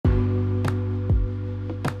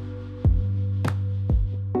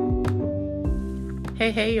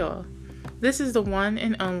Hey y'all. This is the one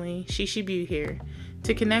and only Shishi Bew here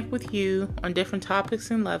to connect with you on different topics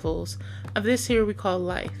and levels of this here we call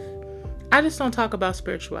life. I just don't talk about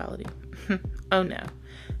spirituality. Oh no.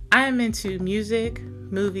 I am into music,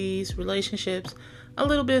 movies, relationships, a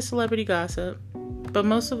little bit of celebrity gossip, but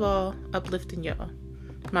most of all, uplifting y'all,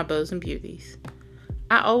 my bows and beauties.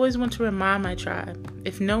 I always want to remind my tribe,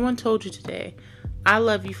 if no one told you today, I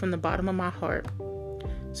love you from the bottom of my heart.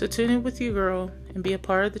 So tune in with you, girl, and be a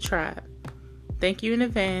part of the tribe. Thank you in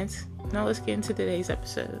advance. Now let's get into today's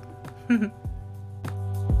episode.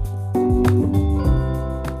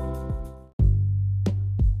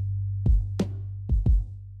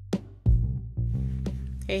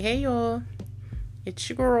 Hey y'all. It's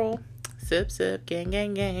your girl. Sup,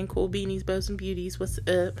 gang, cool beanies, bows and beauties. What's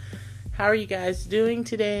up? How are you guys doing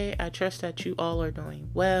today? I trust that you all are doing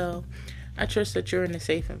well. I trust that you're in a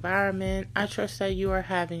safe environment. I trust that you are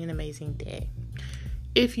having an amazing day.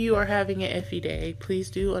 If you are having an iffy day, please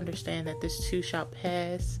do understand that this too shall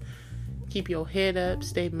pass. Keep your head up,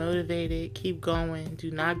 stay motivated, keep going, do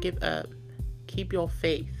not give up. Keep your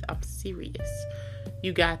faith. I'm serious.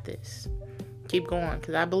 You got this. Keep going,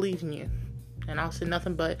 because I believe in you. And I'll say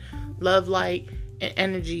nothing but love, light, and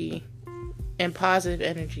energy, and positive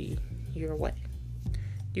energy your way.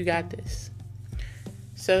 You got this.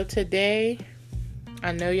 So today,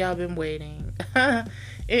 I know y'all been waiting.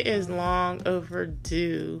 It is long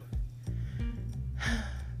overdue.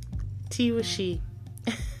 Tea with she.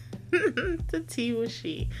 The tea with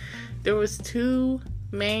she. There was two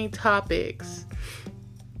main topics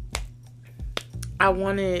I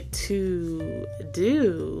wanted to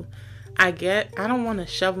do. I don't want to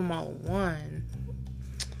shove them all in one,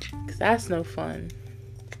 because that's no fun.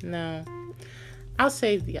 No. I'll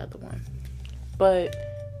save the other one. But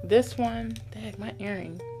this one, dang, my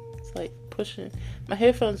earring, it's like pushing, my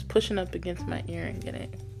headphones pushing up against my earring, and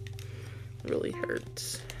it really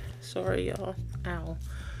hurts. Sorry, y'all. Ow.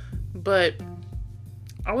 But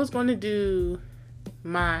I was going to do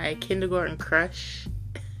my kindergarten crush,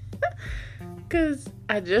 because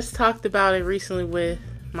I just talked about it recently with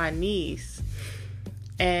my niece,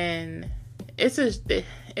 and it's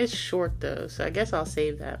short though, so I guess I'll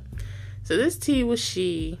save that. So this tea with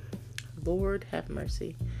she, Lord have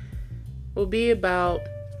mercy, will be about,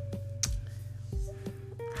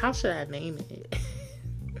 how should I name it?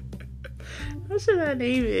 How should I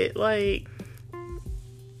name it? Like,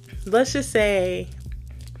 let's just say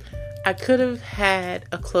I could have had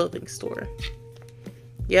a clothing store.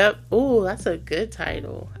 Yep. Oh, that's a good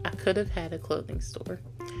title. I could have had a clothing store.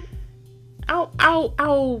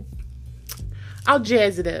 I'll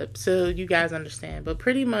jazz it up so you guys understand. But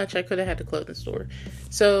pretty much I could have had a clothing store.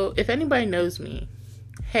 So if anybody knows me,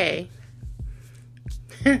 hey,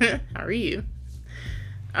 how are you?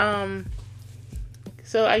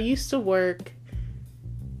 So I used to work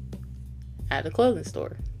at a clothing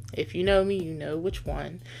store. If you know me, you know which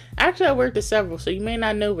one. Actually, I worked at several, so you may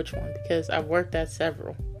not know which one, because I've worked at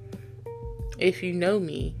several. If you know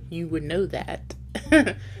me, you would know that.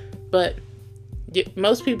 But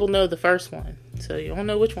most people know the first one, so you don't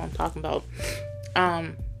know which one I'm talking about.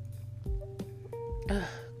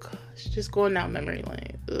 Gosh, just going down memory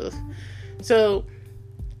lane. Ugh. So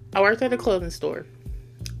I worked at a clothing store,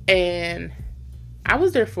 and I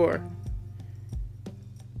was there.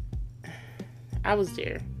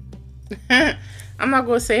 I'm not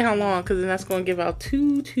going to say how long, because then that's going to give out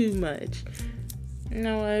too much. You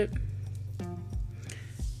know what?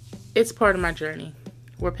 It's part of my journey.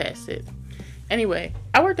 We're past it. Anyway,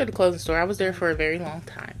 I worked at a clothing store. I was there for a very long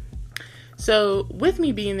time. So with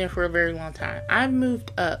me being there for a very long time, I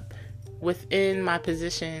moved up within my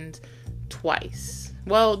positions twice.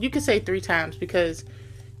 Well, you could say 3 times, because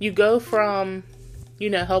you go from,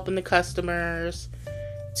 helping the customers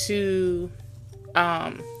to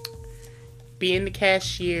being the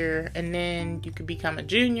cashier, and then you could become a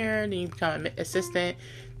junior, then you become an assistant,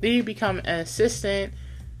 then you become an assistant,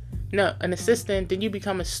 then you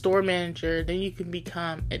become a store manager, then you can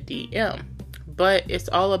become a DM. But it's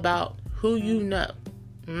all about who you know.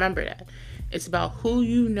 Remember that. It's about who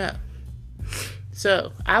you know.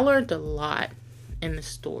 So I learned a lot in the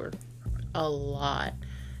store. A lot.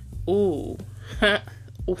 Ooh.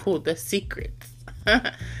 Ooh, the secrets.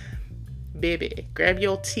 Baby, grab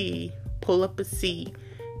your tea, pull up a seat,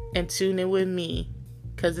 and tune in with me,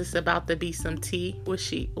 because it's about to be some tea with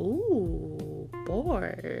she. Ooh,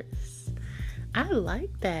 Boris. I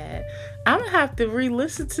like that. I'm going to have to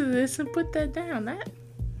re-listen to this and put that down. That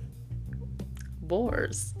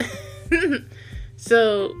Boris.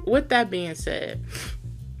 So, with that being said,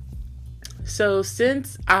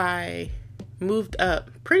 since I moved up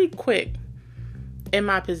pretty quick, in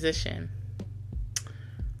my position,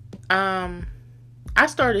 I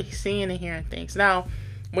started seeing and hearing things. Now,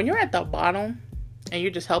 when you're at the bottom and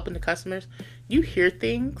you're just helping the customers, you hear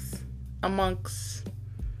things amongst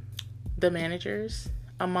the managers,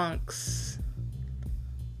 amongst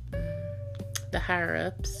the higher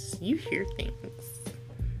ups. You hear things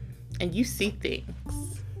and you see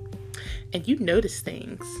things and you notice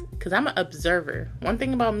things, because I'm an observer. One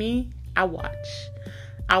thing about me, I watch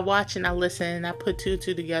and I listen and I put two and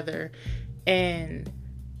two together, and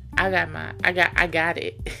I got it. I got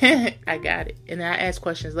it. And then I ask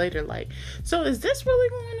questions later like, so is this really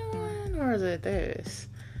going on, or is it this?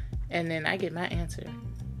 And then I get my answer.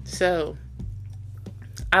 So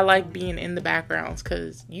I like being in the backgrounds,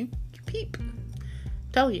 because you peep.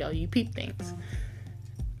 Tell y'all, you peep things.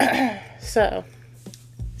 So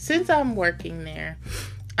since I'm working there,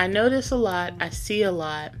 I notice a lot, I see a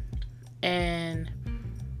lot, and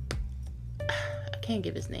I can't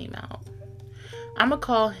give his name out. I'm gonna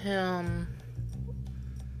call him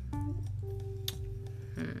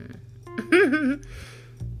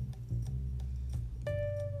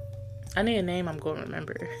I need a name I'm gonna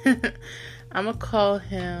remember. I'm gonna call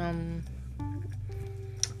him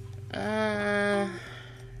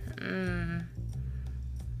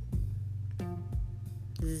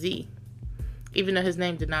Z. Even though his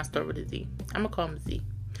name did not start with a Z. I'm gonna call him Z.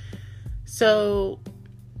 So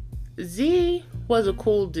Z was a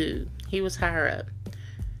cool dude. He was higher up.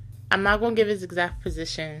 I'm not gonna give his exact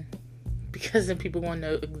position, because then people won't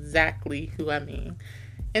know exactly who I mean.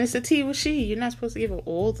 And it's a T with she. You're not supposed to give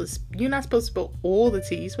all the. You're not supposed to spill all the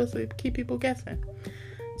tea. You're supposed to keep people guessing.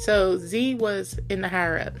 So Z was in the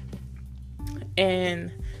higher up, and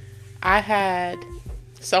I had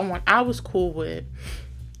someone I was cool with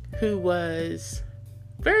who was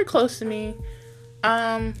very close to me.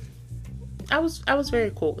 I was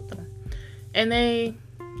very cool with them, and they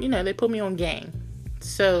put me on game.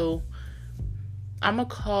 So I'm gonna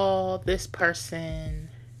call this person.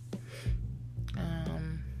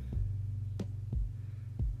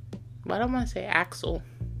 I don't want to say Axel.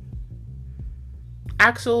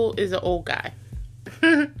 Axel is an old guy.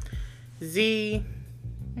 Z,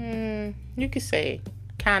 you could say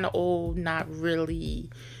kind of old, not really,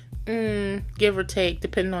 give or take,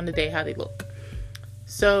 depending on the day how they look.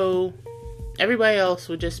 So everybody else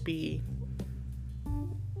would just be,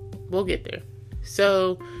 we'll get there.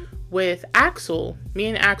 So with Axel, me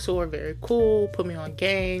and Axel were very cool, put me on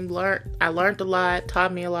game, I learned a lot,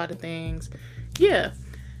 taught me a lot of things. Yeah.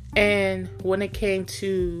 And when it came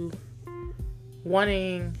to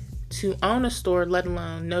wanting to own a store, let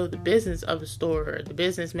alone know the business of a store, the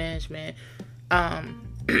business management, down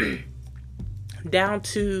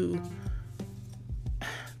to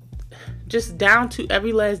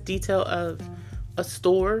every last detail of a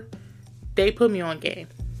store, they put me on game.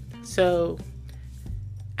 So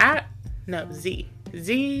Z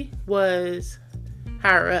was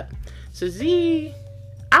higher up. So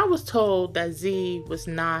I was told that Z was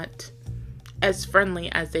not as friendly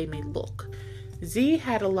as they may look. Z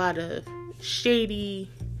had a lot of shady,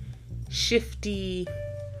 shifty,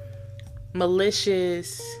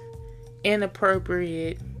 malicious,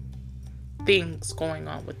 inappropriate things going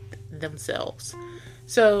on with themselves.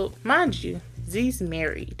 So, mind you, Z's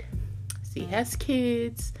married. Z has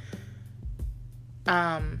kids.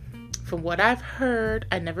 From what I've heard,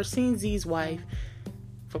 I've never seen Z's wife.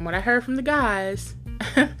 From what I heard from the guys,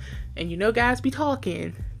 and guys be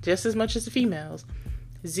talking just as much as the females,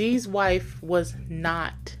 Z's wife was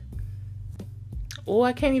not. Oh,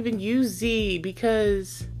 I can't even use Z,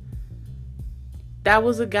 because that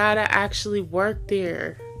was a guy that actually worked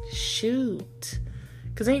there. Shoot.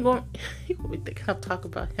 Because he gonna be thinking I'm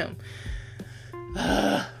talking about him.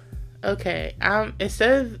 Okay.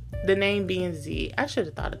 Instead of the name being Z, I should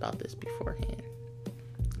have thought about this beforehand.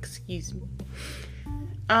 Excuse me.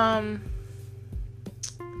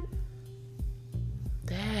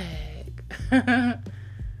 Dag. I'm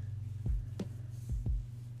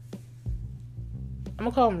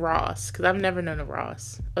gonna call him Ross, because I've never known a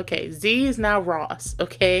Ross. Okay, Z is now Ross,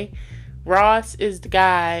 okay? Ross is the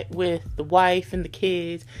guy with the wife and the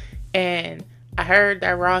kids, and I heard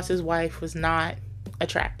that Ross's wife was not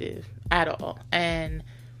attractive at all, and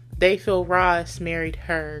they feel Ross married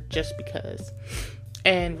her just because.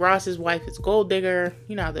 And Ross's wife is a gold digger.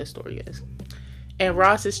 You know how that story is. And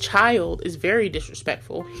Ross's child is very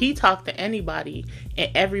disrespectful. He talked to anybody and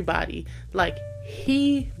everybody like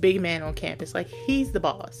he big man on campus, like he's the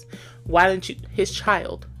boss. Why didn't you? His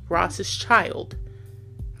child, Ross's child,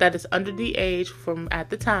 that is under the age of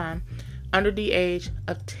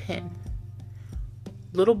 10.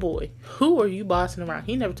 little boy, who are you bossing around?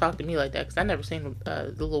 He never talked to me like that because I never seen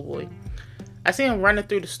the little boy. I see him running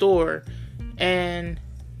through the store, and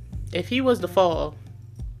if he was to fall,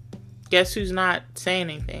 guess who's not saying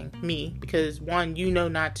anything? Me. Because one, you know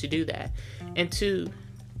not to do that. And two,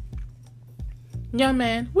 young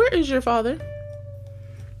man, where is your father?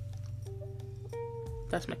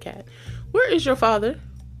 That's my cat. Where is your father?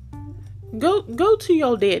 Go to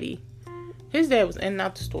your daddy. His dad was in and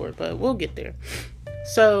out the store, but we'll get there.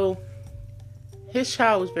 So, his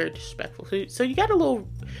child was very disrespectful. So you got a little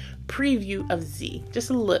preview of Z. Just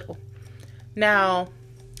a little. Now,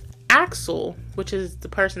 Axel, which is the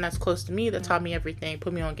person that's close to me that taught me everything,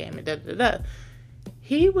 put me on game and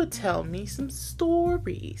he would tell me some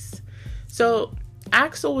stories. So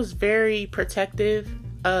Axel was very protective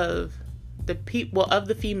of the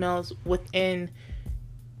females within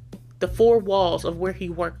the four walls of where he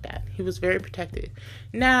worked at. He was very protective.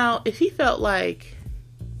 Now, if he felt like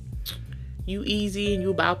you easy and you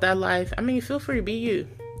about that life, I mean, feel free to be you.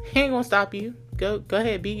 He ain't gonna stop you. Go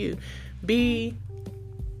ahead, be you. Be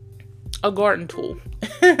a garden tool.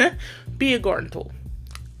 Be a garden tool.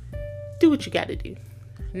 Do what you gotta do.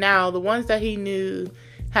 Now, the ones that he knew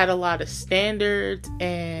had a lot of standards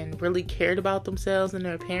and really cared about themselves and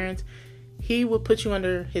their appearance, he would put you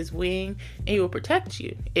under his wing and he would protect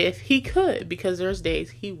you if he could, because there's days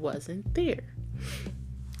he wasn't there.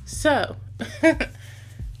 So,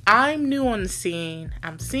 I'm new on the scene.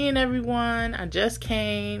 I'm seeing everyone. I just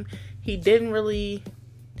came. He didn't really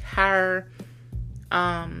hire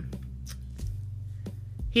at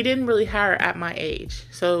my age.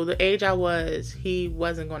 So the age I was, he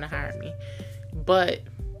wasn't going to hire me. But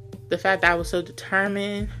the fact that I was so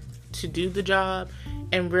determined to do the job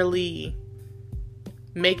and really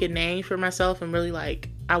make a name for myself and really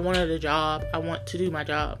I wanted a job. I want to do my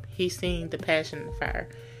job. He's seen the passion and the fire.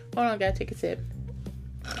 Hold on, I gotta take a sip.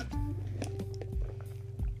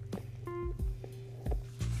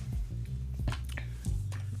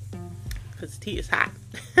 Because the tea is hot.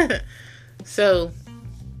 So,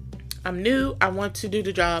 I'm new. I want to do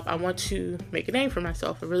the job. I want to make a name for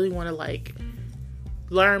myself. I really want to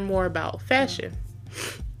learn more about fashion.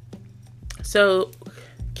 So,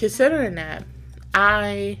 considering that,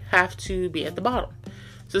 I have to be at the bottom.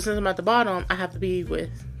 So since I'm at the bottom, I have to be with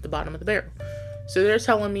the bottom of the barrel. So they're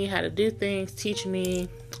telling me how to do things, teaching me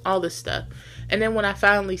all this stuff. And then when I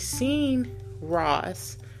finally seen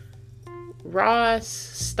Ross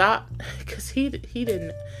stopped, because he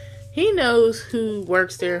knows who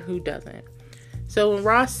works there and who doesn't. So when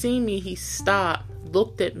Ross seen me, he stopped,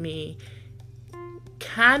 looked at me,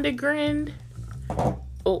 kind of grinned.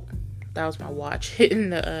 Oh, that was my watch hitting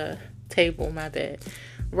the table, my bad.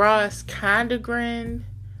 Ross kind of grinned,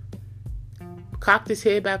 cocked his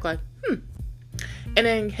head back and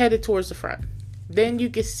then headed towards the front. Then you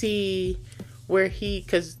can see where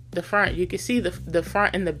because the front, you can see the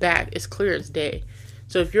front and the back is clear as day.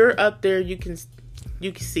 So if you're up there, you can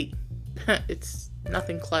see. It's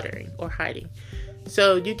nothing cluttering or hiding.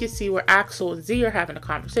 So you can see where Axel and Z are having a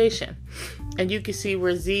conversation. And you can see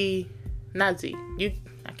where I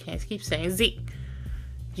can't keep saying Z.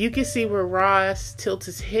 You can see where Ross tilts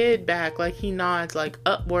his head back, he nods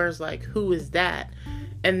upwards, who is that?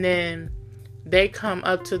 And then they come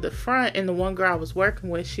up to the front, and the one girl I was working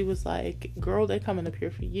with, she was like, girl, they coming up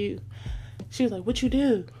here for you. She was like, what you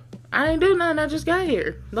do? I ain't do nothing, I just got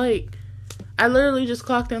here. I literally just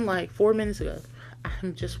clocked in 4 minutes ago.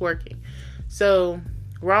 I'm just working. So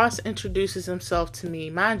Ross introduces himself to me,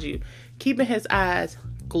 mind you, keeping his eyes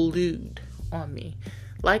glued on me.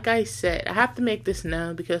 Like I said, I have to make this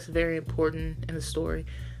known because it's very important in the story.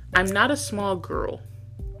 I'm not a small girl.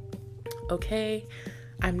 Okay?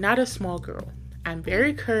 I'm not a small girl. I'm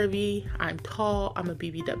very curvy. I'm tall. I'm a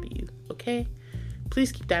BBW. Okay?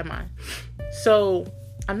 Please keep that in mind. So,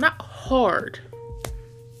 I'm not hard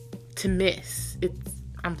to miss.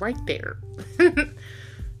 I'm right there.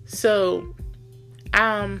 So,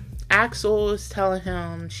 Axel is telling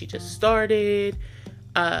him she just started.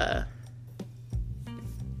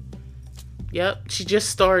 Yep, she just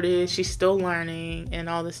started. She's still learning and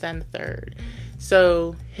all this, that, and the third.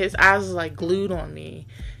 So his eyes was glued on me,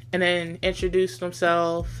 and then introduced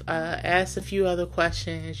himself, asked a few other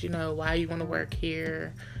questions, why you want to work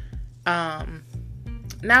here. Now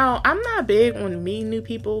I'm not big on meeting new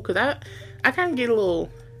people because I kind of get a little,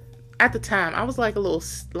 at the time I was a little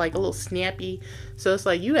snappy. So it's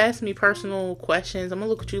you ask me personal questions, I'm gonna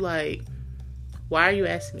look at you why are you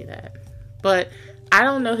asking me that? But I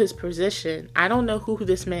don't know his position. I don't know who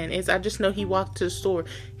this man is. I just know he walked to the store.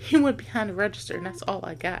 He went behind the register, and that's all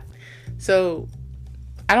I got. So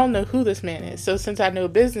I don't know who this man is. So since I know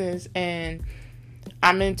business and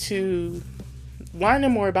I'm into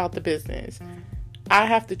learning more about the business. I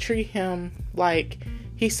have to treat him like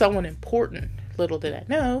he's someone important. Little did I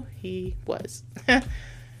know he was.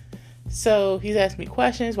 So he's asking me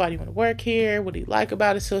questions. Why do you want to work here? What do you like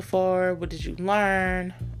about it so far? What did you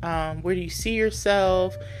learn? Where do you see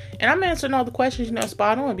yourself? And I'm answering all the questions,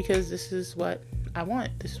 spot on, because this is what I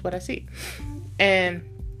want. This is what I see. And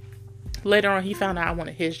later on, he found out I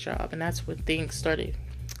wanted his job, and that's when things started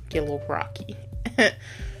to get a little rocky.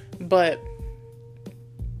 But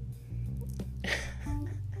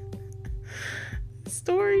the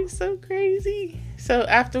story's so crazy. So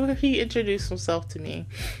after he introduced himself to me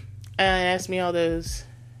and asked me all those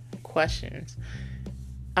questions,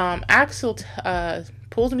 Axel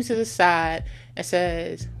pulls me to the side and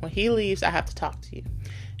says, when he leaves, I have to talk to you.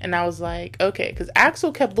 And I was like, okay, because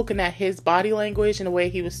Axel kept looking at his body language and the way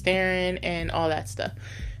he was staring and all that stuff.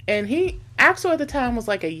 And Axel at the time was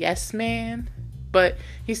like a yes man, but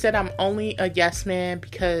he said I'm only a yes man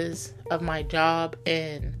because of my job,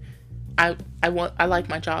 and I like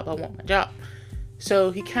my job. I want my job.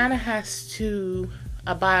 So he kind of has to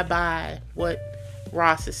abide by what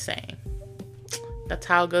Ross is saying. That's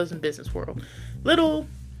how it goes in business world. Little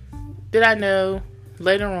did I know,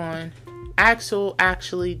 later on, Axel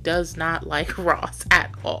actually does not like Ross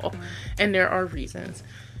at all. And there are reasons.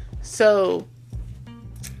 So,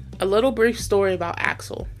 a little brief story about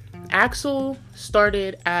Axel. Axel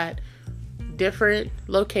started at different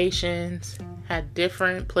locations, had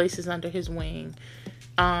different places under his wing,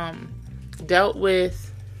 dealt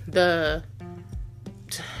with a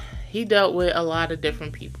lot of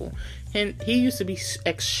different people. And he used to be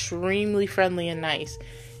extremely friendly and nice.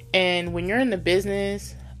 And when you're in the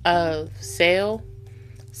business of sales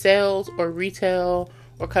or retail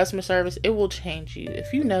or customer service, it will change you.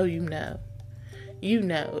 If you know, you know. You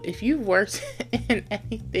know. If you've worked in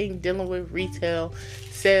anything dealing with retail,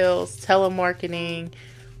 sales, telemarketing,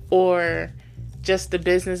 or just the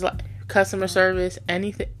business, like customer service,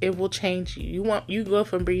 anything, it will change you. You go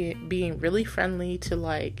from being really friendly to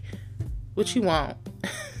like, what you want?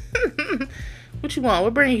 What you want?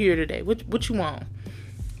 We're bringing you here today. What you want?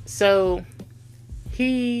 So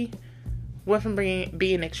he went from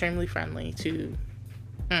being extremely friendly to,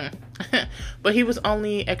 but he was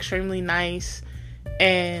only extremely nice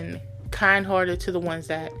and kind-hearted to the ones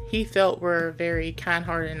that he felt were very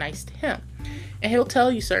kind-hearted and nice to him. And he'll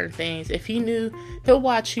tell you certain things. If he knew, he'll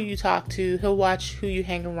watch who you talk to. He'll watch who you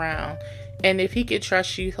hang around. And if he could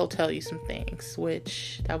trust you, he'll tell you some things,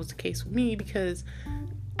 which that was the case with me because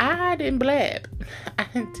I didn't blab. I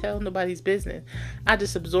didn't tell nobody's business. I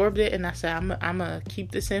just absorbed it and I said, I'm going to keep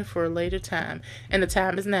this in for a later time. And the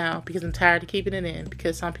time is now because I'm tired of keeping it in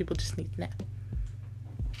because some people just need to know.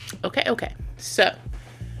 Okay. So,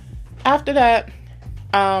 after that,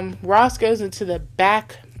 Ross goes into the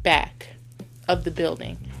back of the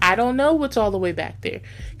building. I don't know what's all the way back there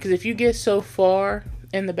because if you get so far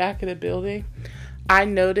in the back of the building, I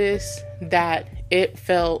noticed that it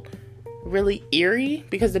felt really eerie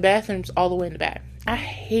because the bathroom's all the way in the back. I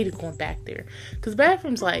hated going back there because the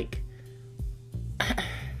bathroom's like,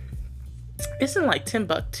 it's in like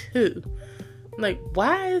Timbuktu. Like,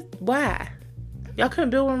 why? Y'all couldn't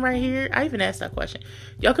build one right here? I even asked that question.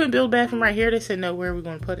 Y'all couldn't build a bathroom right here? They said, no, where are we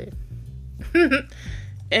going to put it?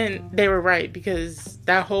 And they were right because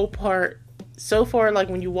that whole part, so far, like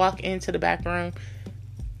when you walk into the back room,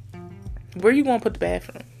 where are you going to put the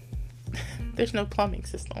bathroom? There's no plumbing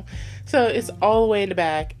system. So it's all the way in the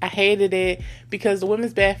back. I hated it because the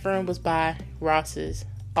women's bathroom was by Ross's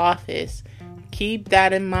office. Keep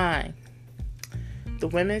that in mind. The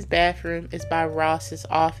women's bathroom is by Ross's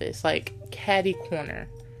office, like caddy corner.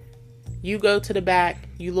 You go to the back,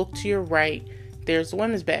 you look to your right, there's the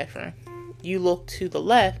women's bathroom. You look to the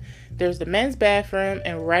left, there's the men's bathroom,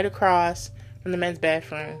 and right across from the men's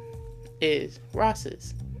bathroom is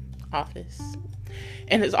Ross's office.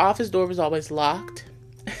 And his office door was always locked.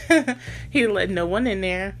 He let no one in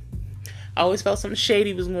there. I always felt something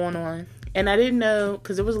shady was going on. And I didn't know,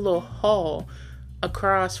 because there was a little hall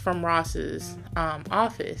across from Ross's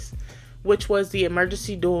office, which was the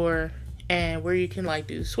emergency door and where you can like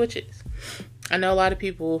do switches. I know a lot of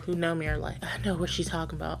people who know me are like, I know what she's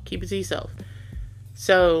talking about. Keep it to yourself.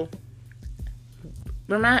 So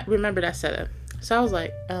remember that setup. So I was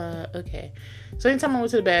like, okay. So anytime I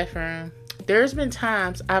went to the bathroom, there's been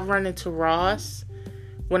times I've run into Ross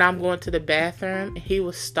when I'm going to the bathroom and he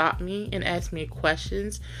will stop me and ask me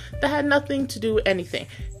questions that had nothing to do with anything.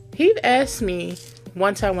 He'd asked me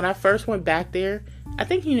one time when I first went back there, I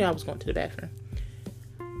think he knew I was going to the bathroom.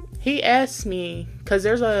 He asked me, because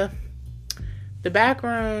there's the back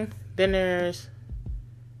room, then there's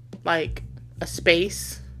like a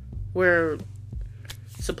space where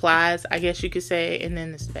supplies, I guess you could say, and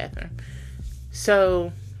then this bathroom.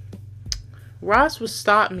 So Ross would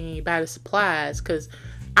stop me by the supplies because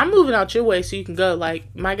I'm moving out your way so you can go.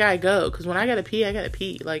 Like, my guy, go. Because when I gotta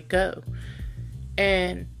pee. Like, go.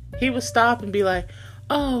 And he would stop and be like,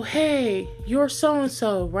 oh, hey, you're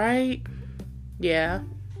so-and-so, right? Yeah.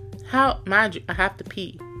 Mind you, I have to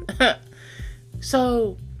pee.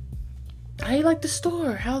 So, how you like the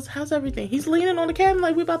store? How's everything? He's leaning on the cabinet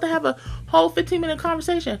like we about to have a whole 15-minute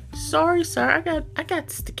conversation. Sorry, sir, I got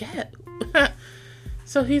to get.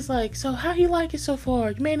 So he's like, so how you like it so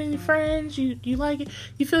far? You made any friends? You like it?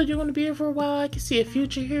 You feel you're going to be here for a while? I can see a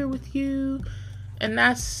future here with you. And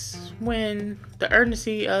that's when the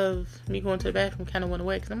urgency of me going to the bathroom kind of went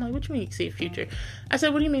away. Because I'm like, what do you mean you can see a future? I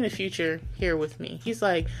said, what do you mean a future here with me? He's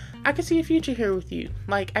like, I can see a future here with you.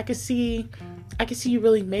 Like, I can see you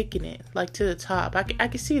really making it, like, to the top. I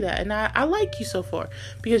can see that. And I like you so far.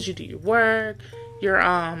 Because you do your work.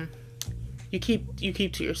 You keep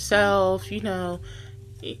to yourself, you know.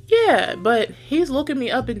 Yeah, but he's looking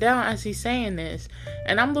me up and down as he's saying this.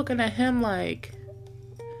 And I'm looking at him like,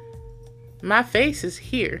 my face is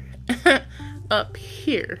here. Up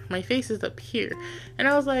here. My face is up here. And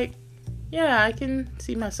I was like, yeah, I can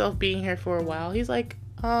see myself being here for a while. He's like,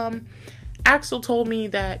 Axel told me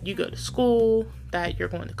that you go to school, that you're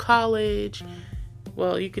going to college.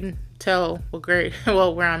 Well, you can tell what grade,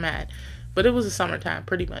 well, where I'm at. But it was the summertime,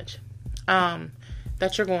 pretty much.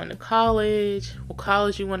 That you're going to college, what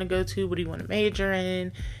college you want to go to, what do you want to major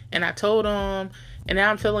in. And I told him, and now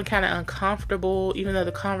I'm feeling kind of uncomfortable, even though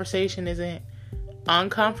the conversation isn't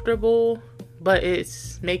uncomfortable, but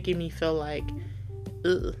it's making me feel like,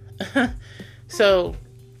 ugh. So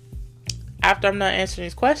after I'm not answering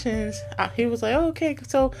these questions, he was like, oh, okay,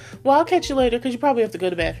 so, well, I'll catch you later because you probably have to go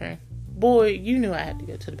to the bathroom. Boy, you knew I had to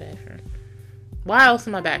go to the bathroom. Why else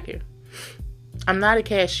am I back here? I'm not a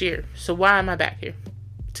cashier, so why am I back here?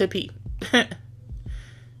 To pee.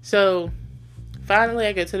 So, finally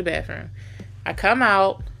I go to the bathroom. I come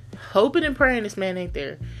out, hoping and praying this man ain't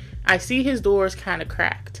there. I see his door is kind of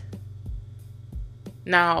cracked.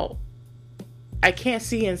 Now, I can't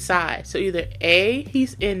see inside. So either A,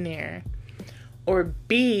 he's in there, or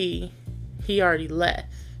B, he already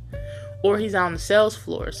left. Or he's on the sales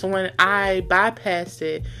floor. So when I bypassed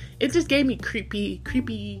it, it just gave me creepy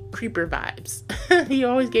creeper vibes. He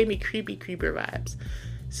always gave me creepy creeper vibes.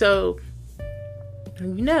 So,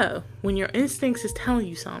 you know, when your instincts is telling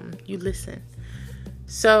you something, you listen.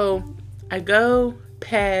 So, I go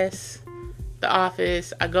past the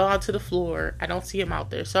office. I go out to the floor. I don't see him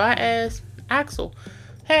out there. So, I asked Axel,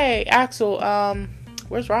 hey, Axel,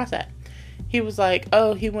 where's Ross at? He was like,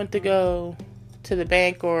 oh, he went to go to the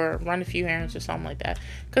bank or run a few errands or something like that.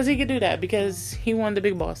 Because he could do that. Because he one of the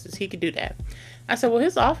big bosses. He could do that. I said, well,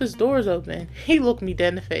 his office door is open. He looked me dead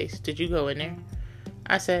in the face. Did you go in there?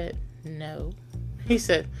 I said, no. He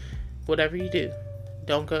said, whatever you do,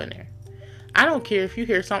 don't go in there. I don't care if you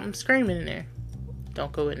hear something screaming in there.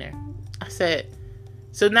 Don't go in there. I said,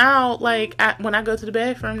 so now, like, when I go to the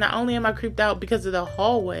bathroom, not only am I creeped out because of the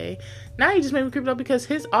hallway, now he just made me creeped out because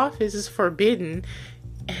his office is forbidden.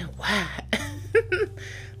 And why?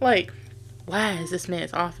 Like, why is this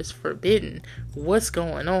man's office forbidden? What's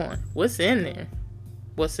going on? What's in there?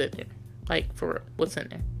 What's in there? Like, for real, what's in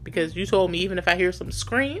there? Because you told me even if I hear some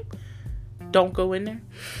scream, don't go in there.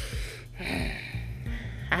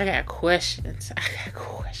 I got questions.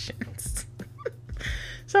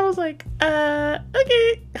 So I was like,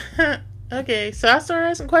 okay. Okay. So I started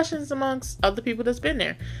asking questions amongst other people that's been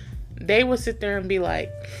there. They would sit there and be like,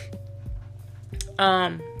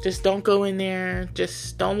 just don't go in there.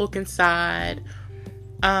 Just don't look inside.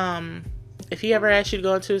 If he ever asks you to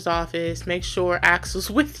go into his office, make sure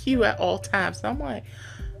Axel's with you at all times. And I'm like,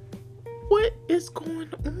 what is going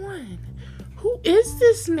on? Who is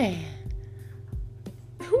this man?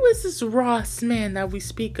 Who is this Ross man that we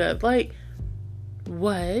speak of? Like,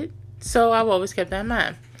 what? So I've always kept that in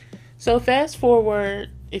mind. So fast forward,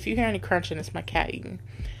 if you hear any crunching, it's my cat eating.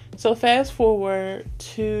 So fast forward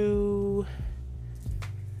to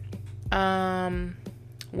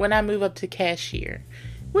when I move up to cashier,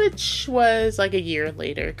 which was like a year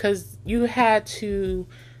later, because you had to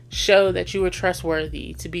show that you were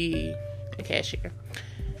trustworthy to be a cashier.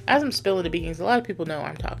 As I'm spilling the beans, a lot of people know what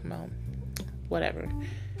I'm talking about. Whatever.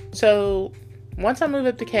 So once I move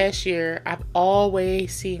up to cashier, I've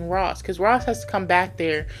always seen Ross, because Ross has to come back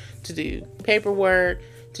there to do paperwork,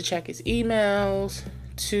 to check his emails,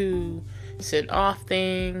 to send off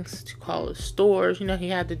things, to call his stores. You know, he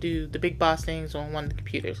had to do the big boss things on one of the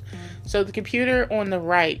computers. So the computer on the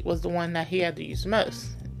right was the one that he had to use the most.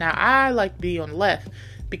 Now, I like to be on the left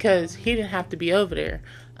because he didn't have to be over there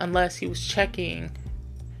unless he was checking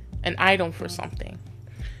an item for something.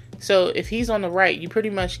 So if he's on the right, you pretty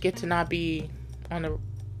much get to not be on the,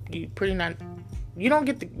 you don't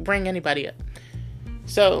get to bring anybody up.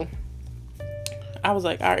 So I was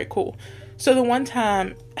like, all right, cool. So the one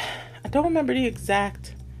time, I don't remember the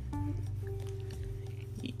exact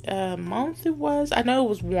month it was. I know it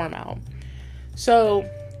was warm out. So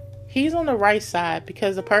he's on the right side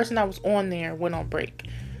because the person that was on there went on break.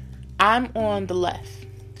 I'm on the left.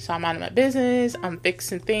 So I'm out of my business. I'm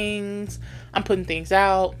fixing things. I'm putting things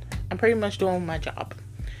out. I'm pretty much doing my job.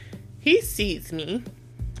 He sees me.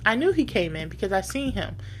 I knew he came in because I seen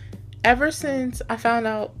him. Ever since I found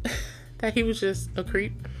out that he was just a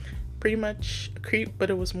creep. Pretty much a creep, but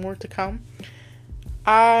it was more to come.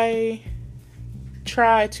 I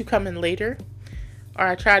try to come in later. Or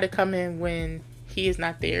I try to come in when he is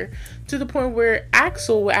not there. To the point where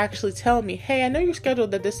Axel will actually tell me, hey, I know you're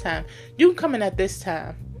scheduled at this time. You can come in at this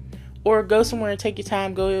time. Or go somewhere and take your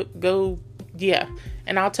time. Go, yeah.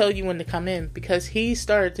 And I'll tell you when to come in. Because he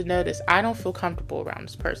started to notice I don't feel comfortable around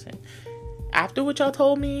this person. After what y'all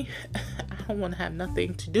told me, I don't want to have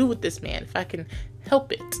nothing to do with this man if I can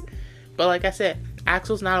help it. But like I said,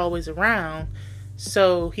 Axel's not always around.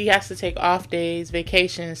 So he has to take off days,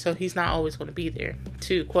 vacations. So he's not always going to be there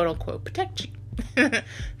to quote unquote protect you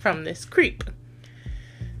from this creep.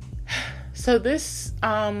 So this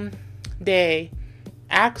day,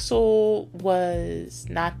 Axel was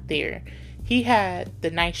not there. He had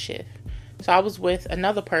the night shift. So I was with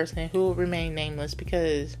another person who will remain nameless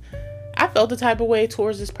because I felt the type of way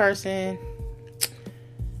towards this person.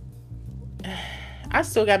 I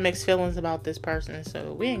still got mixed feelings about this person,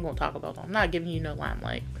 so we ain't gonna talk about them. I'm not giving you no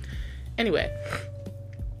limelight. Anyway,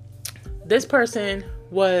 this person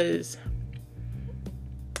was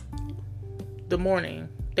the morning.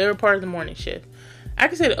 They were part of the morning shift. I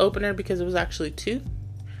could say the opener because it was actually 2.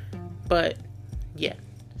 But yeah.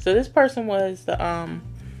 So this person was the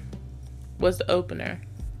opener.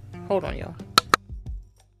 Hold on, y'all.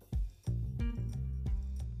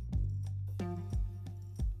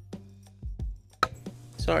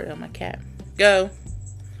 Sorry on my cat. Go.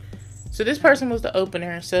 So this person was the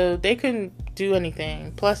opener, so they couldn't do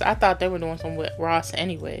anything. Plus, I thought they were doing something with Ross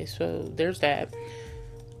anyway, so there's that.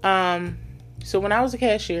 So when I was a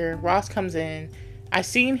cashier, Ross comes in. I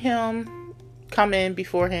seen him come in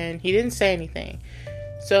beforehand. He didn't say anything.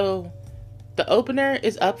 So the opener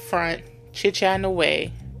is up front, chit-chatting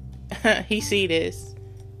away. He see this.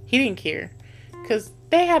 He didn't care. Because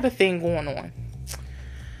they have a thing going on.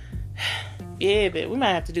 Yeah, but we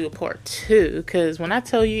might have to do a part 2. Because when I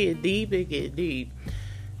tell you it deep, it get deep.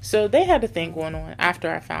 So they had a thing going on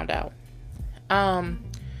after I found out. The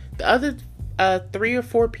other 3 or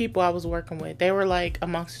 4 people I was working with, they were like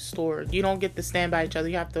amongst the store. You don't get to stand by each other.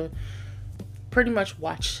 You have to pretty much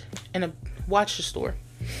watch the store.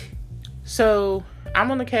 So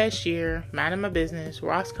I'm on the cashier, minding my business.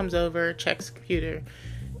 Ross comes over, checks the computer.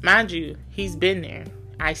 Mind you, he's been there.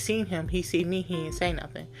 I seen him. He seen me. He didn't say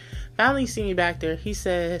nothing. Finally, see me back there. He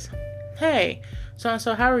says, hey, so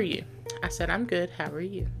how are you? I said, I'm good. How are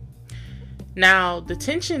you? Now, the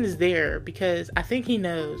tension is there because I think he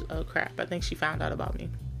knows. Oh, crap. I think she found out about me.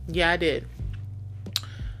 Yeah, I did.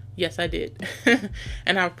 Yes, I did.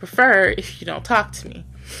 And I would prefer if you don't talk to me.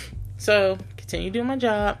 So, continue doing my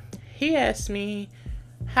job. He asked me,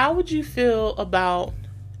 how would you feel about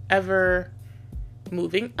ever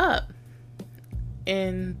moving up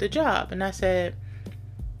in the job? And I said,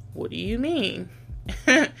 what do you mean?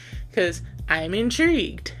 Because I'm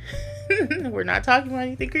intrigued. We're not talking about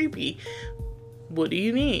anything creepy. What do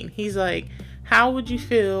you mean? He's like, how would you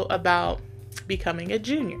feel about becoming a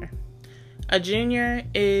junior? A junior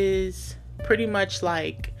is pretty much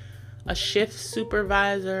like a shift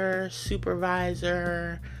supervisor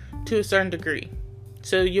to a certain degree.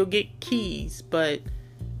 So you'll get keys, but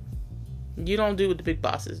you don't do what the big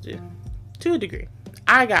bosses do. To a degree.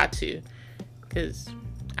 I got to. Because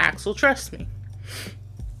Axel trusts me.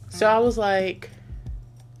 So I was like,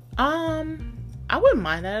 I wouldn't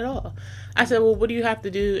mind that at all. I said, well, what do you have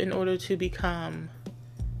to do in order to become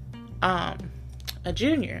a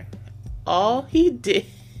junior? All he did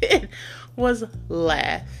was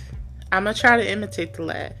laugh. I'm going to try to imitate the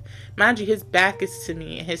laugh. Mind you, his back is to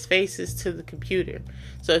me and his face is to the computer.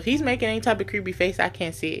 So if he's making any type of creepy face, I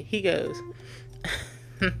can't see it. He goes,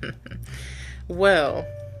 well,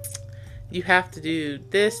 you have to do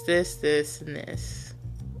this, and this.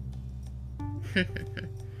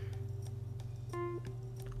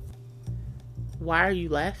 Why are you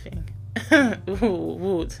laughing?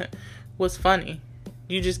 What's funny?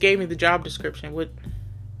 You just gave me the job description.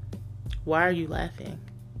 why are you laughing?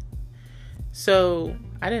 So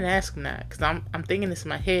I didn't ask him that because I'm thinking this in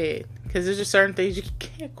my head, because there's just certain things you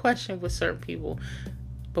can't question with certain people.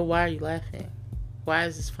 But why are you laughing? Why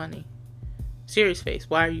is this funny? Serious face.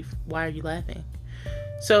 Why are you laughing?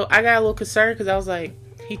 So I got a little concerned because I was like,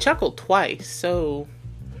 he chuckled twice. So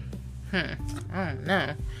I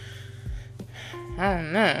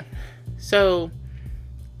don't know. So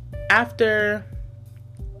after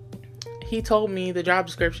he told me the job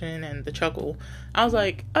description and the chuckle, I was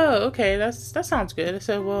like, oh, okay, that sounds good. I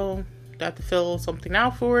said, well, do I have to fill something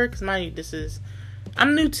out for it? Because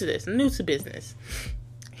I'm new to this. I'm new to business.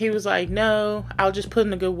 He was like, no, I'll just put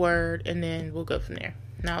in a good word and then we'll go from there.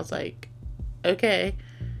 And I was like, okay.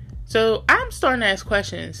 So I'm starting to ask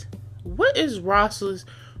questions. What is Ross's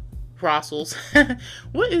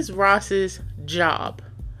what is Ross's job?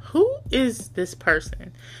 Who is this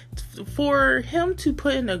person? For him to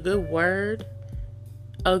put in a good word,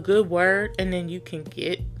 and then you can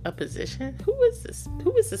get a position? Who is this?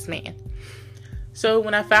 Who is this man? So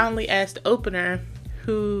when I finally asked the opener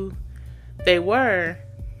who they were,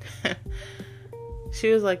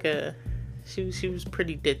 she was like she was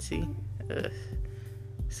pretty ditzy.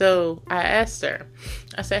 So I asked her,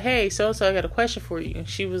 I said, hey, so I got a question for you.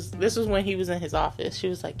 This was when he was in his office. She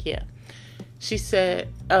was like, yeah. She said,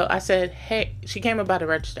 I said, hey, she came up by the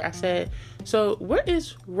register. I said, so what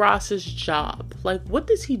is Ross's job? Like, what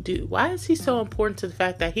does he do? Why is he so important to the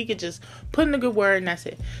fact that he could just put in a good word and that's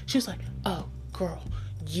it? She was like, oh, girl,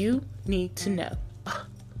 you need to know.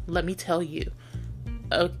 Let me tell you.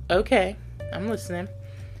 Okay, I'm listening.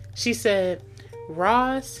 She said,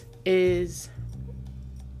 Ross is,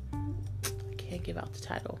 I can't give out the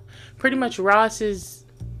title. Pretty much Ross is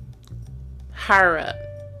higher up.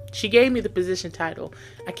 She gave me the position title.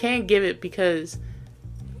 I can't give it because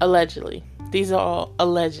allegedly. These are all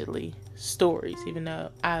allegedly stories, even though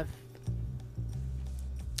I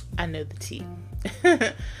know the tea.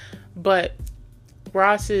 But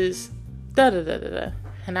Ross is da-da-da-da-da.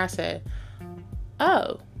 And I said,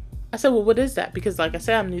 oh. I said, well, what is that? Because like I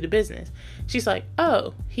said, I'm new to business. She's like,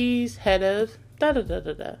 oh, he's head of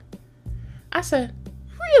da-da-da-da-da. I said,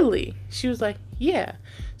 really? She was like, yeah.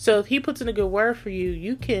 So if he puts in a good word for you,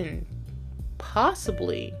 you can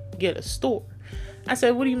possibly get a store. I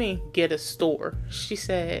said, what do you mean get a store? She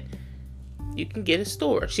said, you can get a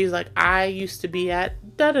store. She's like, I used to be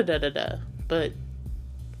at da-da-da-da-da, but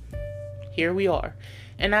here we are.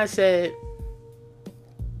 And I said,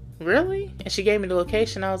 really? And she gave me the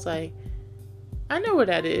location. I was like, I know where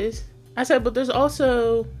that is. I said, but there's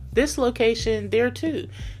also this location there too.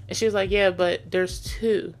 And she was like, yeah, but there's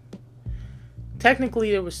two.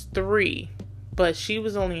 Technically, there was 3, but she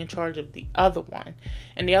was only in charge of the other one.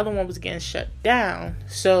 And the other one was getting shut down.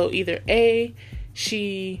 So either A,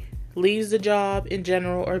 she leaves the job in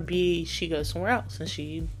general, or B, she goes somewhere else. And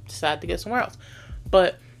she decided to go somewhere else.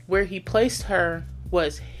 But where he placed her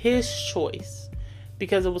was his choice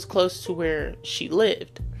because it was close to where she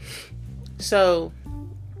lived. So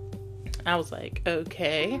I was like,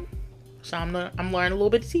 okay. So I'm learning a little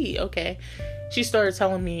bit of tea. Okay. She started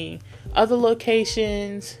telling me other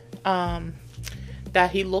locations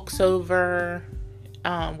that he looks over,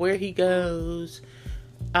 where he goes,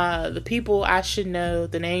 the people I should know,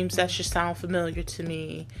 the names that should sound familiar to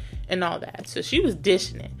me, and all that. So she was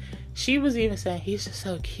dishing it. She was even saying, he's just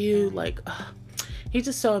so cute. Like, he's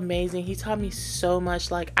just so amazing. He taught me so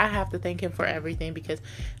much. Like, I have to thank him for everything because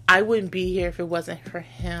I wouldn't be here if it wasn't for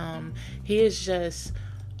him. He is just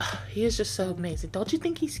so amazing. Don't you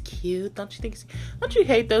think he's cute? Don't you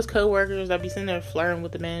hate those coworkers that be sitting there flirting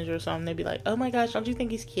with the manager or something? They'd be like, oh my gosh, don't you think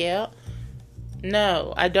he's cute?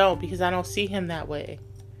 No, I don't, because I don't see him that way.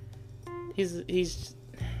 He's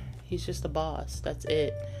just a boss. That's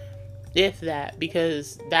it. If that,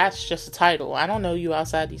 because that's just a title. I don't know you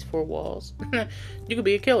outside these 4 walls. You could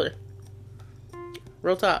be a killer.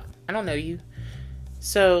 Real talk. I don't know you.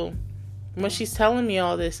 So when she's telling me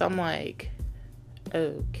all this, I'm like,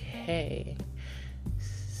 okay,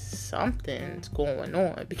 something's going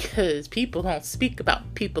on, because people don't speak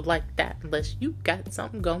about people like that unless you got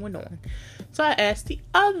something going on. So I asked the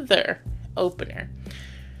other opener,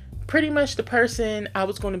 pretty much the person I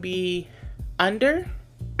was going to be under.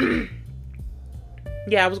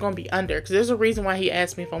 Yeah, I was going to be under, because there's a reason why he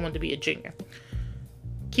asked me if I wanted to be a junior.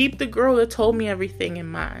 Keep the girl that told me everything in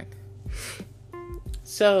mind.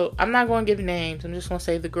 So I'm not going to give names. I'm just going to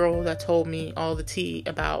say the girl that told me all the tea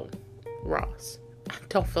about Ross. I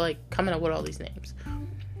don't feel like coming up with all these names.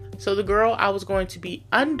 So the girl I was going to be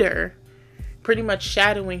under, pretty much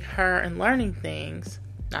shadowing her and learning things,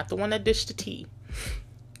 not the one that dished the tea.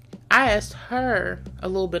 I asked her a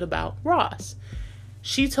little bit about Ross.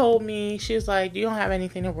 she told me, she was like, you don't have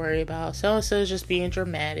anything to worry about. So-and-so is just being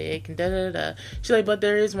dramatic and da-da-da. She's like, but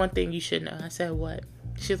there is one thing you should know. I said, what?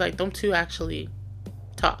 She's like, them two actually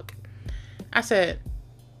talk. I said,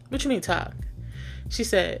 what you mean talk? She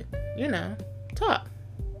said, talk.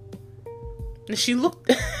 And she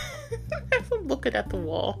looked, I'm looking at the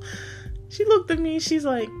wall. She looked at me, she's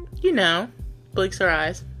like, blinks her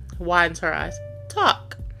eyes, widens her eyes,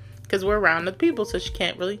 talk. Because we're around other people, so she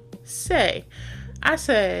can't really say. I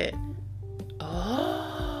said,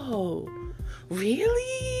 oh,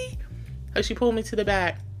 really? So she pulled me to the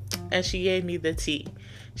back and she gave me the tea.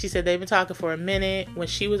 She said they've been talking for a minute. When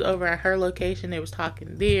she was over at her location, they was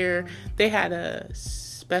talking there. They had a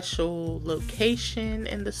special location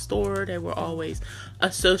in the store. They were always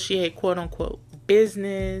associate, quote unquote,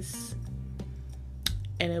 business.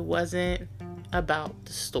 And it wasn't about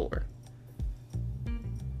the store.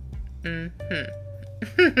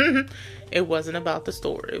 It wasn't about the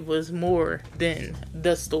store. It was more than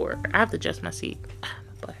the store. I have to adjust my seat. My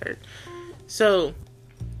butt hurt. So,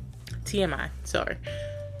 TMI. Sorry.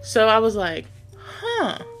 So I was like,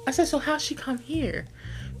 I said, so how'd she come here?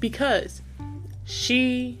 Because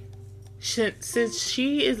since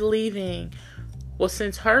she is leaving,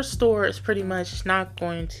 since her store is pretty much not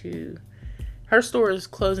going to, her store is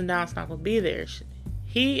closing down. It's not going to be there.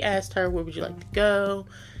 He asked her, where would you like to go?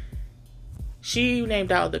 She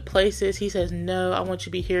named out the places. He says, no, I want you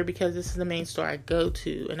to be here because this is the main store I go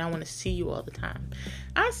to and I want to see you all the time.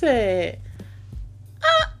 I said,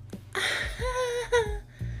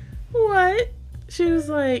 what? She was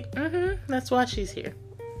like, that's why she's here.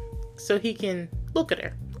 So he can look at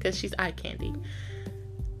her because she's eye candy.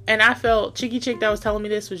 And I felt Cheeky Chick that was telling me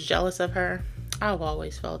this was jealous of her. I've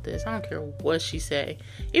always felt this. I don't care what she say.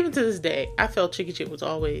 Even to this day, I felt Cheeky Chick was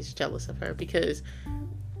always jealous of her because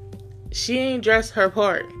she ain't dressed her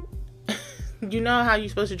part. You know how you're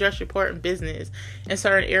supposed to dress your part in business in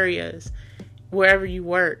certain areas, wherever you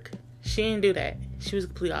work. She didn't do that. She was the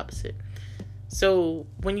complete opposite. So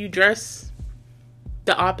when you dress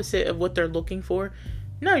the opposite of what they're looking for,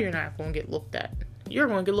 no, you're not going to get looked at. You're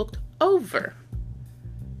going to get looked over.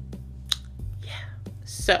 Yeah.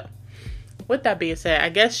 So with that being said, I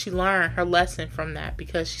guess she learned her lesson from that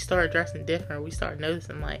because she started dressing different. We started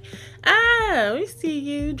noticing like, we see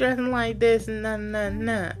you dressing like this and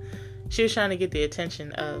nah. She was trying to get the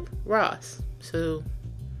attention of Ross. So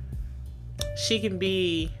she can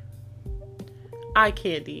be eye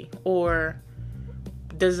candy or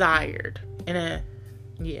desired. Don't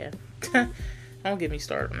get me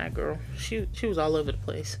started on that girl. She was all over the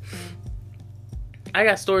place. I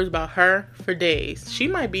got stories about her for days. She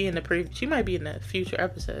might be in the future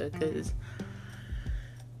episode because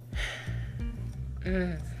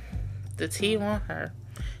the tea on her,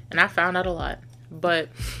 and I found out a lot. But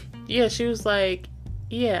yeah, she was like,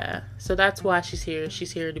 yeah, so that's why she's here.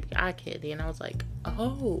 She's here to be eye candy, and I was like,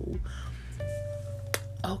 oh,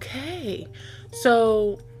 okay.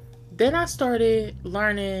 So then I started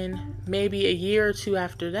learning maybe a year or two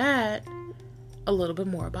after that a little bit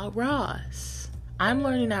more about Ross. I'm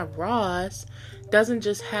learning that Ross doesn't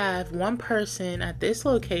just have one person at this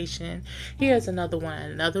location. He has another one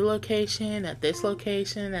at another location, at this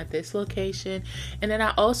location, at this location. And then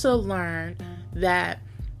I also learned that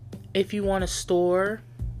if you want a store,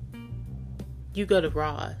 you go to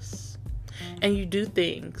Ross. And you do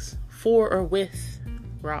things for or with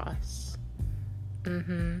Ross.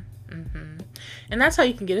 And that's how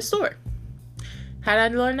you can get a store. How did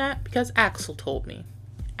I learn that? Because Axel told me.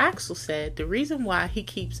 Axel said the reason why he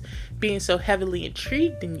keeps being so heavily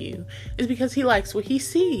intrigued in you is because he likes what he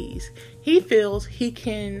sees. He feels he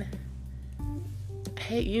can, I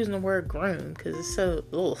hate using the word groom because it's so,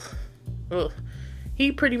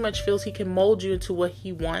 He pretty much feels he can mold you into what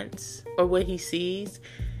he wants or what he sees.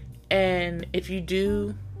 And if you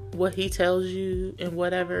do what he tells you and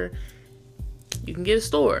whatever, you can get a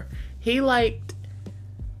store. He liked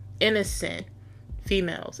innocent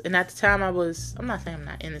females. And at the time I'm not saying I'm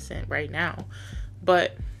not innocent right now,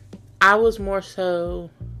 but I was more so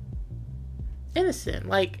innocent.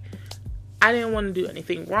 Like, I didn't want to do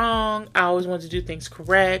anything wrong. I always wanted to do things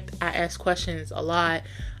correct. I asked questions a lot.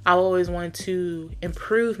 I always wanted to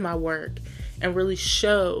improve my work and really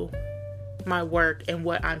show my work and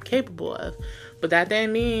what I'm capable of. But that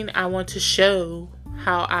didn't mean I want to show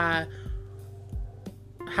how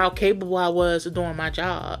capable I was of doing my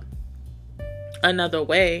job another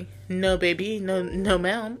way. No, baby. No,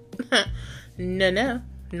 ma'am. No,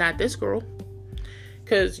 not this girl.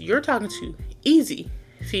 Because you're talking to easy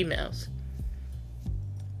females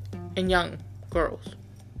and young girls.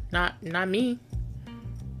 Not me.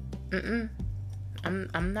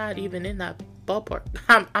 I'm not even in that ballpark.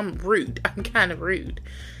 I'm rude. I'm kind of rude.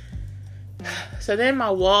 So then my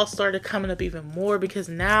walls started coming up even more because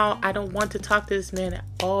now I don't want to talk to this man at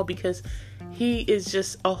all because he is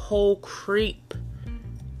just a whole creep.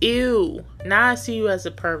 Ew. Now I see you as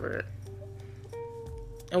a pervert.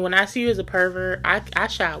 And when I see you as a pervert, I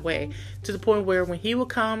shy away to the point where when he would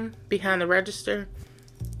come behind the register,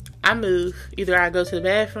 I move. Either I go to the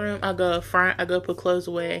bathroom, I go up front, I go put clothes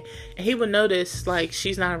away, and he would notice like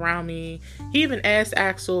she's not around me. He even asked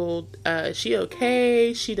Axel, "Is she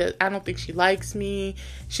okay? I don't think she likes me.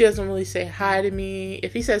 She doesn't really say hi to me.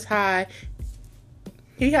 If he says hi,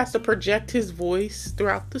 he has to project his voice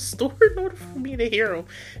throughout the store in order for me to hear him,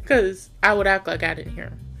 because I would act like I didn't hear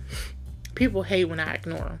him. People hate when I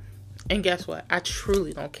ignore them, and guess what? I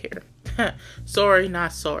truly don't care. Sorry,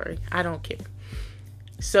 not sorry. I don't care."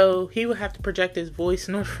 So he would have to project his voice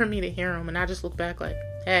in order for me to hear him. And I just look back like,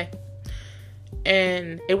 hey.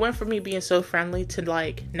 And it went from me being so friendly to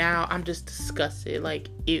like, now I'm just disgusted. Like,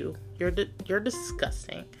 ew, you're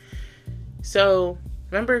disgusting. So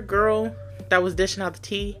remember a girl that was dishing out the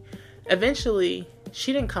tea? Eventually,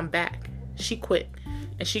 she didn't come back. She quit.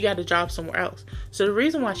 And she got a job somewhere else. So the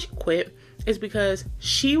reason why she quit is because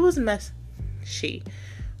she was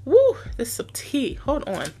Woo, this is some tea. Hold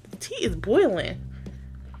on. The tea is boiling.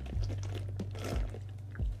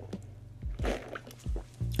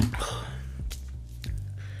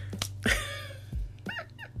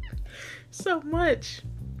 So much.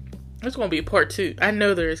 There's going to be a part 2. I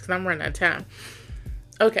know there is because I'm running out of time.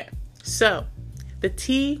 Okay, so the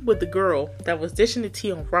tea with the girl that was dishing the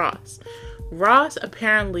tea on Ross. Ross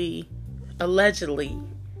apparently, allegedly,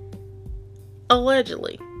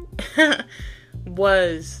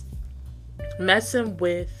 was messing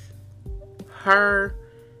with her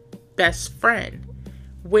best friend,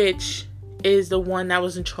 which is the one that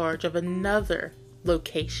was in charge of another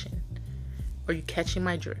location. Are you catching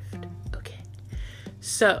my drift? Okay.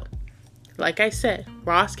 So, like I said,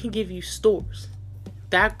 Ross can give you stores.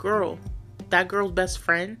 That girl's best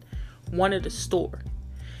friend wanted a store.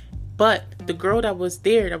 But the girl that was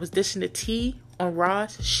there, that was dishing the tea on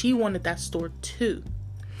Ross, she wanted that store too.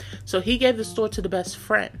 So he gave the store to the best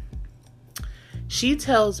friend. She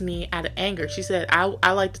tells me out of anger, she said,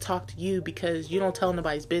 I like to talk to you because you don't tell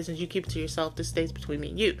nobody's business. You keep it to yourself. This stays between me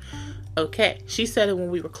and you. Okay. She said it when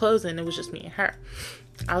we were closing. It was just me and her.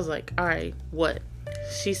 I was like, all right, what?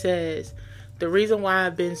 She says, the reason why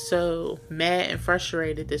I've been so mad and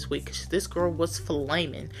frustrated this week is this girl was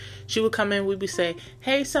flaming. She would come in, we would say,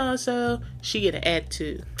 hey, so-and-so. She get an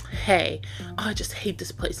attitude. Hey, oh, I just hate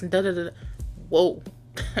this place. And da-da-da-da. Whoa.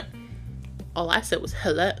 All I said was,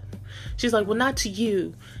 hello. She's like, well, not to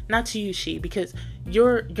you, she, because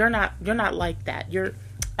you're not like that.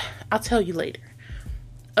 I'll tell you later.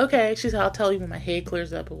 Okay, she said, I'll tell you when my head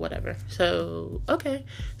clears up or whatever. So, okay.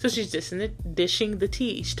 So she's just dishing the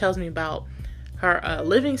tea. She tells me about her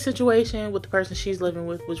living situation with the person she's living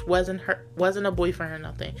with, which wasn't a boyfriend or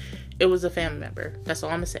nothing. It was a family member. That's all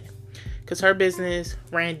I'm gonna say. Because her business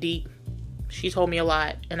ran deep. She told me a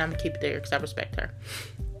lot, and I'm gonna keep it there because I respect her.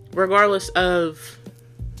 Regardless of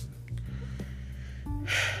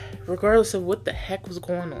what the heck was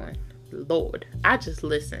going on, Lord, I just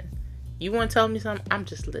listen. You want to tell me something? I'm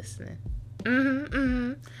just listening.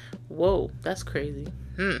 Whoa, that's crazy.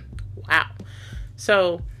 Wow.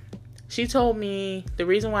 So she told me the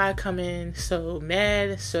reason why I come in so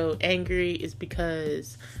mad, so angry is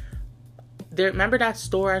because remember that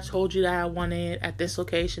store I told you that I wanted at this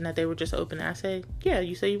location that they were just opening? I said, yeah,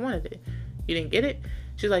 you said you wanted it. You didn't get it?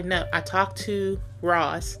 She's like, no, I talked to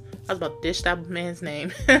Ross. I was about to dish that man's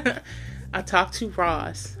name. I talked to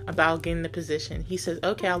Ross about getting the position. He says,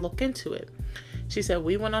 okay, I'll look into it. She said,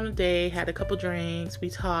 we went on a date, had a couple drinks, we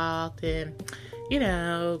talked, and,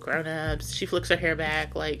 grown-ups. She flicks her hair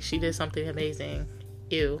back like she did something amazing.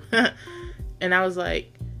 Ew. And I was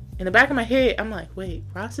like, in the back of my head, I'm like, wait,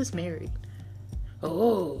 Ross is married.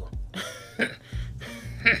 Oh.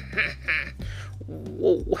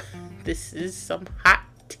 Whoa. This is some hot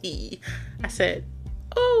tea. I said,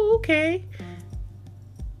 oh, okay.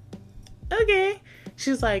 Okay.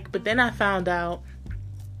 She's like, but then I found out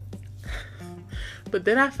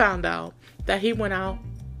that he went out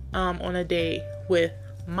on a date with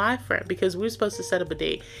my friend because we were supposed to set up a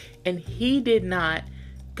date and he did not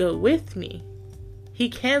go with me. He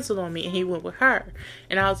canceled on me and he went with her.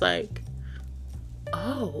 And I was like,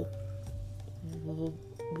 oh,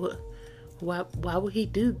 what? Why would he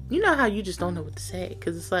do? You know how you just don't know what to say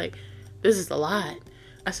because it's like, this is a lot.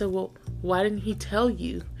 I said, well, why didn't he tell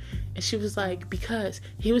you? And she was like, because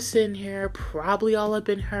he was sitting here probably all up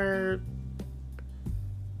in her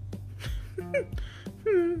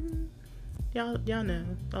Y'all know.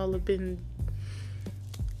 All have been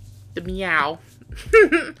the meow.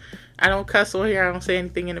 I don't cuss on here. I don't say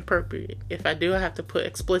anything inappropriate. If I do, I have to put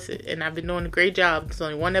explicit. And I've been doing a great job. There's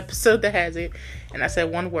only one episode that has it. And I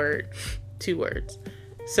said 1 word. 2 words.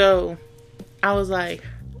 So I was like,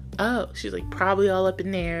 oh, she's like probably all up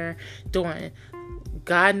in there doing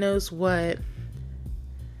God knows what.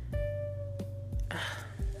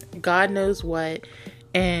 God knows what.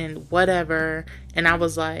 And whatever. And I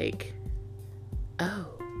was like, oh.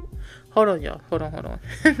 Hold on, y'all. Hold on.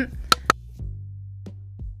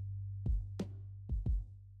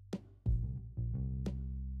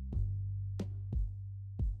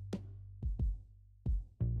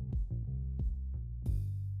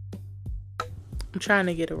 I'm trying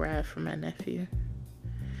to get a ride for my nephew.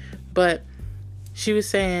 But she was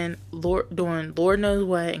saying Lord knows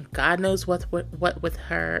what and God knows what with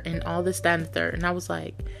her and all this, that, and the third. And I was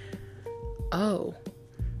like, oh.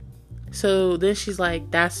 So then she's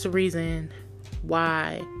like, that's the reason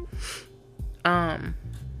why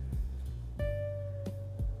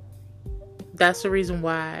that's the reason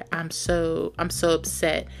why I'm so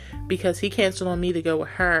upset, because he canceled on me to go with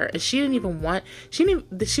her, and she didn't even want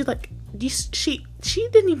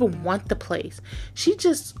the place. She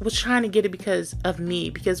just was trying to get it because of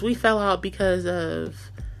me, because we fell out because of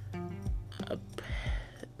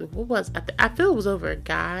I feel it was over a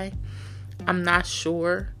guy. I'm not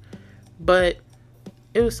sure, but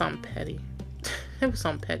it was something petty.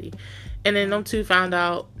 And then them two found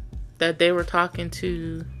out that they were talking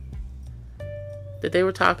to the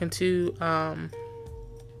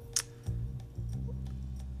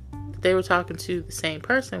same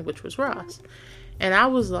person, which was Ross. And I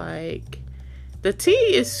was like, the tea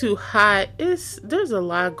is too hot. There's a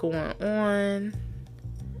lot going on.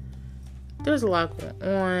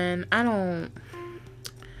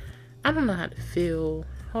 I don't know how to feel.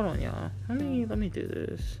 Hold on, y'all. Let me do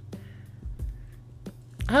this.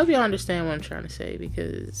 I hope y'all understand what I'm trying to say,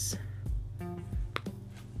 because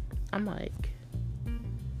I'm like,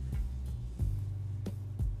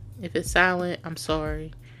 if it's silent, I'm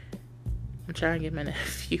sorry. I'm trying to get my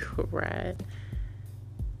nephew a ride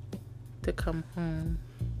to come home.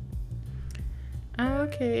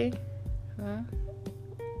 Okay. Well.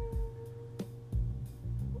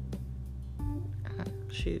 Oh,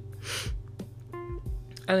 shoot.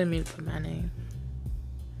 I didn't mean to put my name.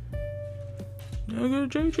 I gotta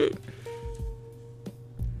change it.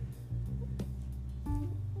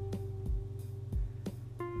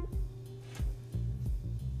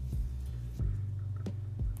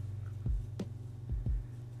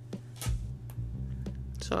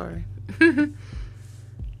 Sorry.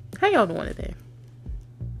 How y'all doing today?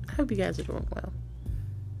 I hope you guys are doing well.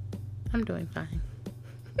 I'm doing fine.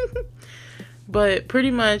 But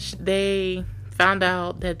pretty much they found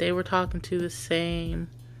out that they were talking to the same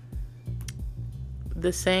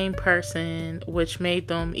person, which made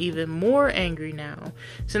them even more angry now.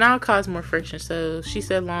 So now it caused more friction. So she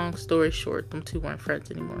said, long story short, them two weren't friends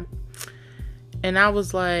anymore. And I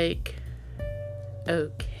was like,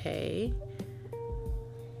 okay.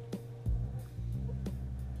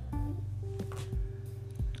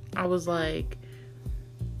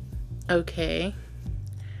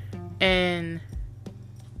 And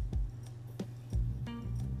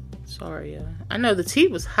sorry, I know the tea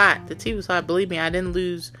was hot. Believe me, I didn't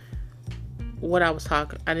lose what I was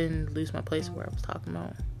talking. I didn't lose my place where I was talking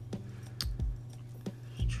about.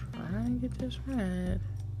 Just trying to get this right.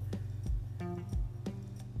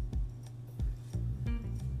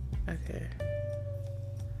 Okay.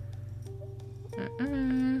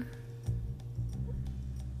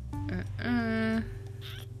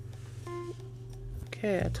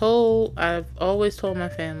 Okay, I've always told my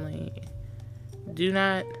family, do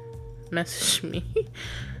not message me.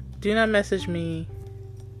 Do not message me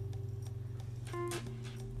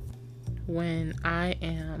when I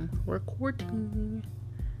am recording.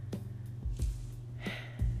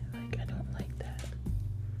 Like, I don't like that.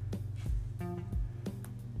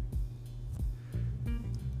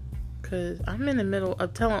 Because I'm in the middle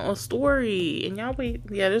of telling a story. And y'all wait.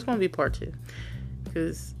 Yeah, there's going to be part 2.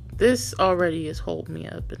 Because this already is holding me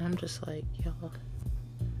up. And I'm just like, y'all.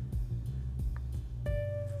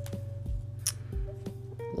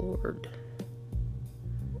 Lord.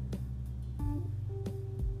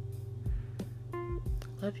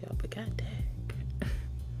 Love y'all, but god dang.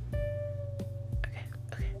 Okay.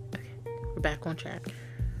 We're back on track.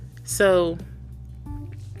 So,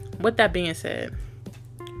 with that being said,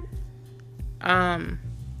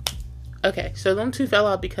 okay, so them two fell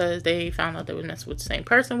out because they found out they were messing with the same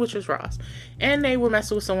person, which was Ross. And they were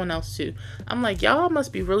messing with someone else too. I'm like, y'all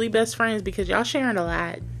must be really best friends because y'all sharing a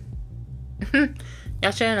lot.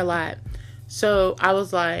 Y'all sharing a lot. So I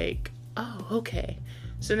was like, oh, okay.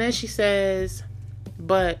 So then she says,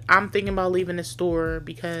 but I'm thinking about leaving the store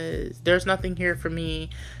because there's nothing here for me.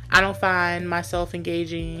 I don't find myself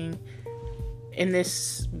engaging in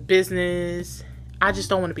this business. I just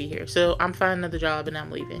don't want to be here. So I'm finding another job and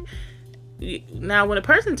I'm leaving. Now, when a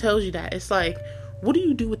person tells you that, it's like, what do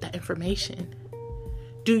you do with that information?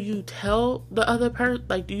 Do you tell the other person?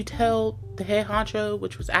 Like, do you tell the head honcho,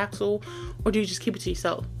 which was Axel, or do you just keep it to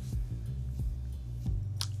yourself?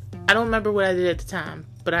 I don't remember what I did at the time,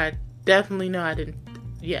 but I definitely know I didn't.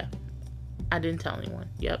 Yeah, I didn't tell anyone.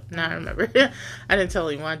 Yep, now I remember. I didn't tell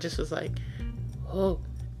anyone. I just was like, oh.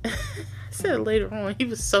 I said it later on. He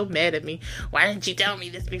was so mad at me. Why didn't you tell me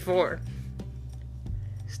this before?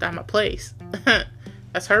 It's not my place.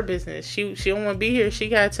 That's her business. She don't want to be here. She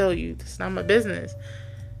gotta tell you. It's not my business.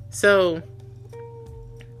 So,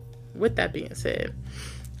 with that being said,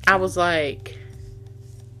 I was like,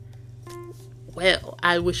 well,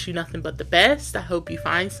 I wish you nothing but the best. I hope you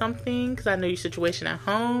find something, because I know your situation at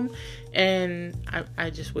home, and I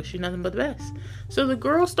just wish you nothing but the best. So the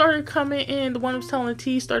girl started coming in, the one who was telling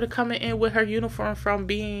T started coming in with her uniform from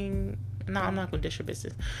being, no, I'm not going to dish her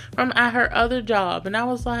business, from at her other job. And I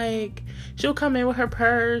was like, she'll come in with her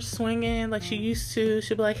purse swinging like she used to.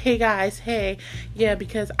 She'll be like, hey guys, hey, yeah,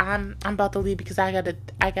 because I'm about to leave because I got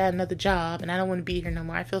another job and I don't want to be here no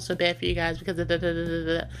more. I feel so bad for you guys because of da.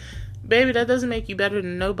 Baby, that doesn't make you better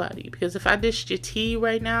than nobody. Because if I dished your tea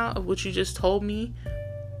right now of what you just told me,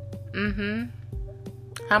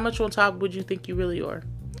 how much on top would you think you really are?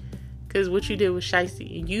 Because what you did was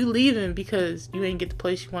shicey. And you leaving because you ain't get the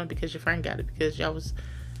place you wanted because your friend got it. Because y'all was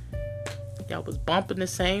bumping the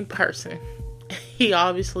same person. He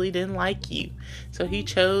obviously didn't like you. So he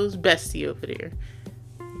chose Bestie over there.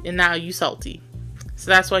 And now you salty. So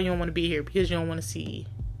that's why you don't want to be here. Because you don't want to see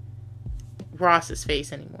Ross's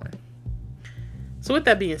face anymore. So with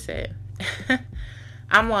that being said,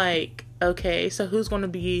 I'm like, okay, so who's going to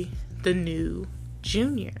be the new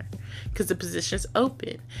junior? Because the position's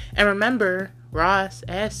open. And remember, Ross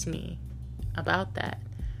asked me about that.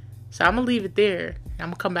 So I'm going to leave it there. And I'm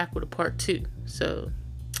going to come back with a part 2. So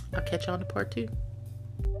I'll catch you on the part 2.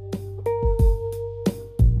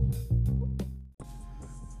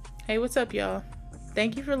 Hey, what's up, y'all?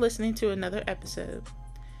 Thank you for listening to another episode.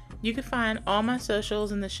 You can find all my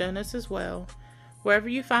socials in the show notes as well. Wherever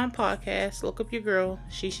you find podcasts, look up your girl,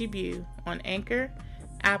 Shishi Bew, on Anchor,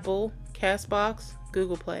 Apple, Castbox,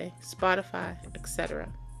 Google Play, Spotify, etc.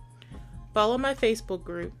 Follow my Facebook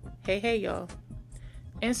group, Hey Y'all.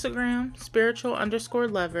 Instagram,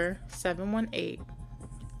 spiritual_lover 718.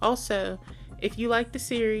 Also, if you like the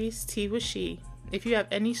series Tea with She, if you have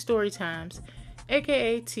any story times,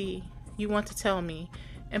 aka tea, you want to tell me,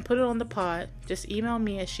 and put it on the pod, just email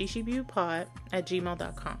me at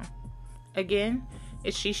shishibewpod@gmail.com. Again,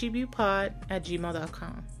 it's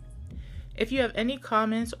shishibewpod@gmail.com. If you have any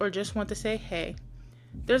comments or just want to say hey,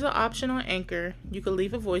 there's an option on Anchor. You can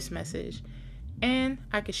leave a voice message, and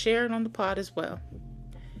I can share it on the pod as well.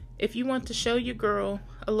 If you want to show your girl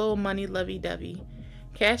a little money lovey-dovey,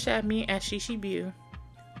 cash at me at shishibew,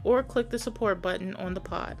 or click the support button on the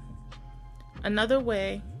pod. Another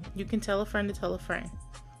way, you can tell a friend to tell a friend.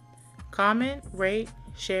 Comment, rate,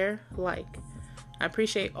 share, like. I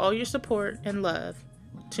appreciate all your support and love.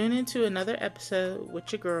 Tune into another episode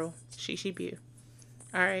with your girl, Shishi Bew.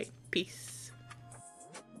 Alright, peace.